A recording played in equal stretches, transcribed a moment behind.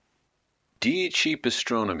Dear Cheap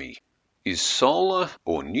Astronomy, is solar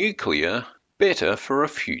or nuclear better for a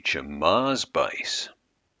future Mars base?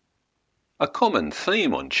 A common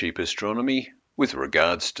theme on Cheap Astronomy with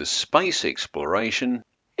regards to space exploration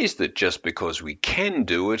is that just because we can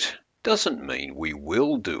do it doesn't mean we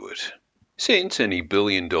will do it. Since any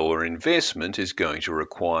billion-dollar investment is going to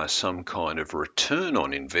require some kind of return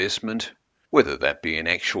on investment, whether that be an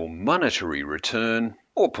actual monetary return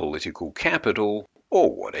or political capital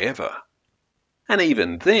or whatever. And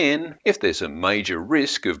even then, if there's a major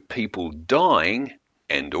risk of people dying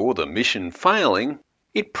and or the mission failing,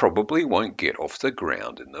 it probably won't get off the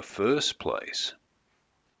ground in the first place.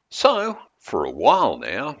 So, for a while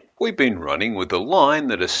now, we've been running with the line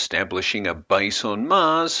that establishing a base on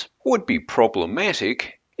Mars would be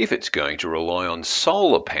problematic if it's going to rely on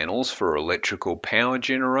solar panels for electrical power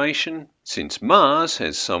generation, since Mars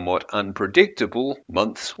has somewhat unpredictable,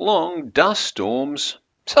 months-long dust storms.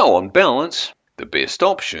 So on balance, the best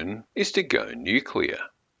option is to go nuclear.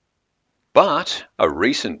 But a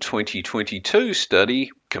recent 2022 study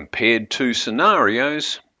compared two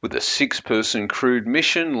scenarios with a 6-person crewed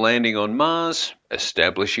mission landing on Mars,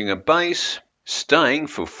 establishing a base, staying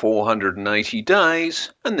for 480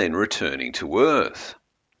 days, and then returning to Earth.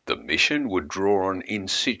 The mission would draw on in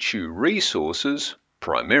situ resources,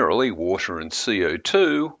 primarily water and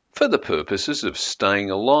CO2, for the purposes of staying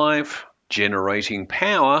alive, generating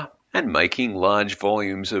power, and making large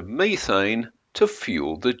volumes of methane to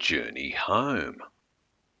fuel the journey home.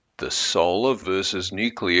 The solar versus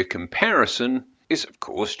nuclear comparison is of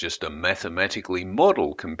course just a mathematically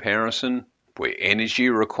modeled comparison where energy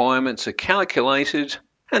requirements are calculated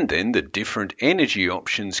and then the different energy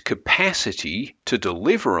options' capacity to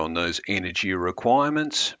deliver on those energy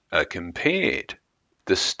requirements are compared.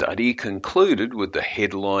 The study concluded with the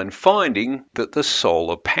headline finding that the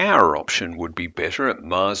solar power option would be better at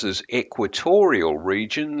Mars's equatorial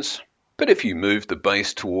regions, but if you move the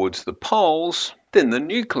base towards the poles, then the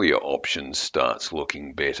nuclear option starts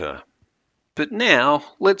looking better. But now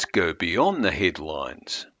let's go beyond the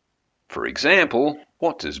headlines. For example,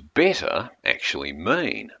 what does better actually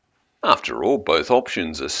mean? After all, both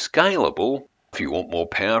options are scalable. If you want more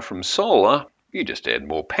power from solar, you just add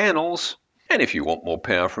more panels. And if you want more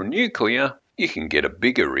power from nuclear, you can get a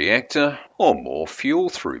bigger reactor or more fuel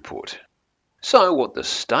throughput. So what the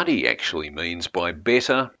study actually means by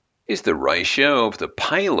better is the ratio of the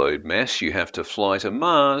payload mass you have to fly to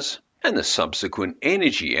Mars and the subsequent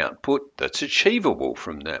energy output that's achievable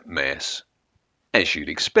from that mass. As you'd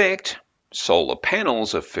expect, solar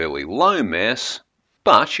panels are fairly low mass,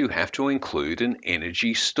 but you have to include an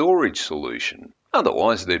energy storage solution.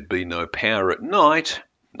 Otherwise there'd be no power at night,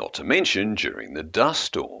 not to mention during the dust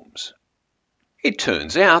storms. It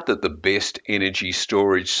turns out that the best energy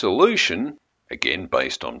storage solution, again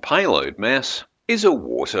based on payload mass, is a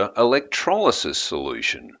water electrolysis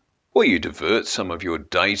solution, where you divert some of your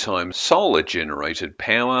daytime solar-generated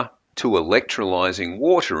power to electrolyzing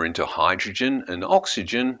water into hydrogen and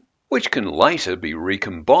oxygen, which can later be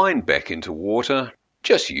recombined back into water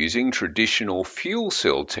just using traditional fuel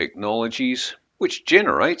cell technologies, which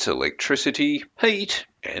generates electricity, heat,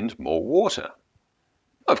 and more water.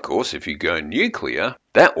 Of course, if you go nuclear,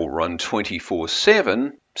 that will run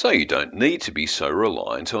 24/7, so you don't need to be so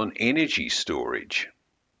reliant on energy storage.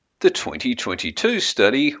 The 2022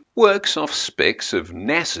 study works off specs of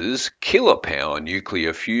NASA's Kilopower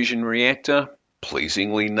nuclear fusion reactor,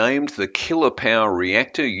 pleasingly named the Kilopower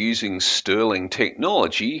reactor using Stirling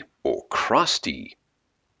technology, or CRUSTY.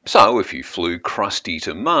 So if you flew CRUSTY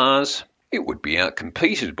to Mars, it would be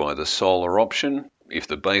outcompeted by the solar option if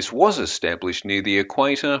the base was established near the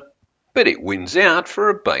equator, but it wins out for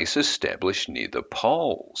a base established near the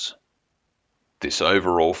poles. This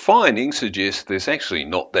overall finding suggests there's actually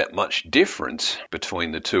not that much difference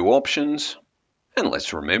between the two options, and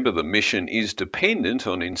let's remember the mission is dependent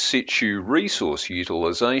on in situ resource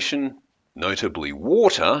utilization, notably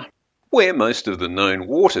water, where most of the known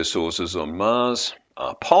water sources on Mars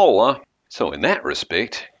are polar, so in that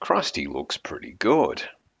respect, CRUSTY looks pretty good.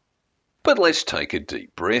 But let's take a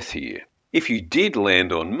deep breath here. If you did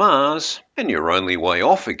land on Mars, and your only way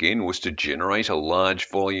off again was to generate a large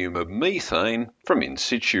volume of methane from in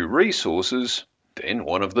situ resources, then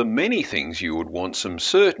one of the many things you would want some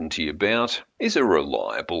certainty about is a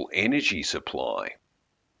reliable energy supply.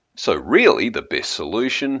 So really the best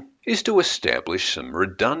solution is to establish some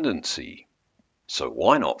redundancy. So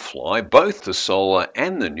why not fly both the solar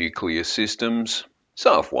and the nuclear systems?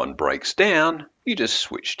 So if one breaks down, you just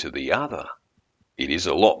switch to the other. It is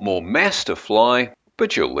a lot more mass to fly,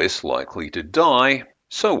 but you're less likely to die,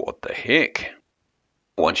 so what the heck?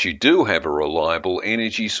 Once you do have a reliable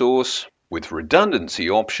energy source, With redundancy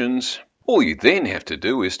options, all you then have to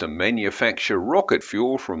do is to manufacture rocket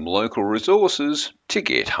fuel from local resources to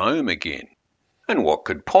get home again. And what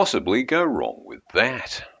could possibly go wrong with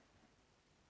that?